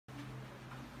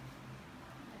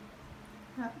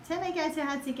好，請你介紹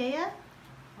下自己啊。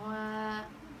我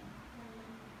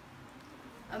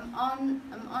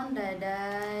安大大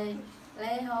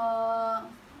你好，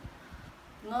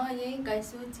我已經介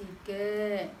紹自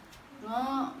己，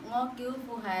我叫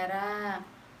傅海啦，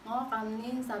我今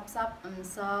年15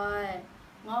歲，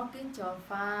我結咗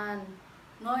婚，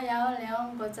我有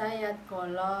2個仔1個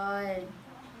女，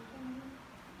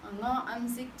我唔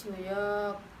識煮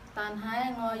肉，但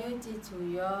係我要知煮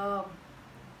肉。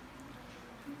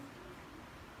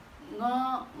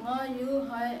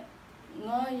我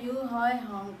要去香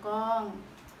港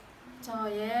做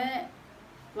嘢，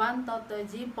揾到對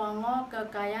子幫我嘅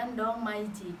家人都買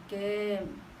自己。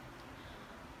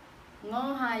我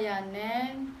係人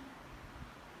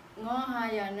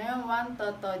揾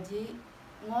到對子，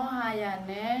我係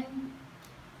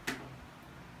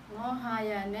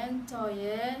人做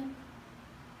嘢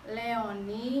2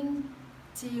年，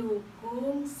照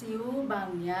顧小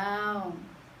朋友。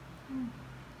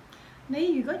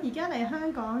你如果而家嚟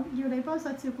香港，要你幫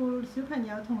手照顧小朋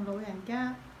友同老人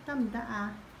家，得唔得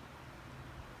啊？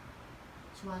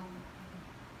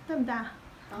得唔得啊？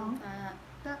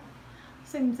得。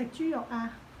食唔食豬肉啊？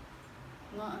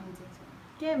我唔知做。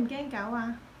驚唔驚狗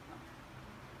啊？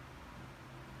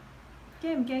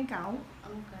驚唔驚狗？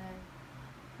唔該。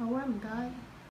好啊，唔該。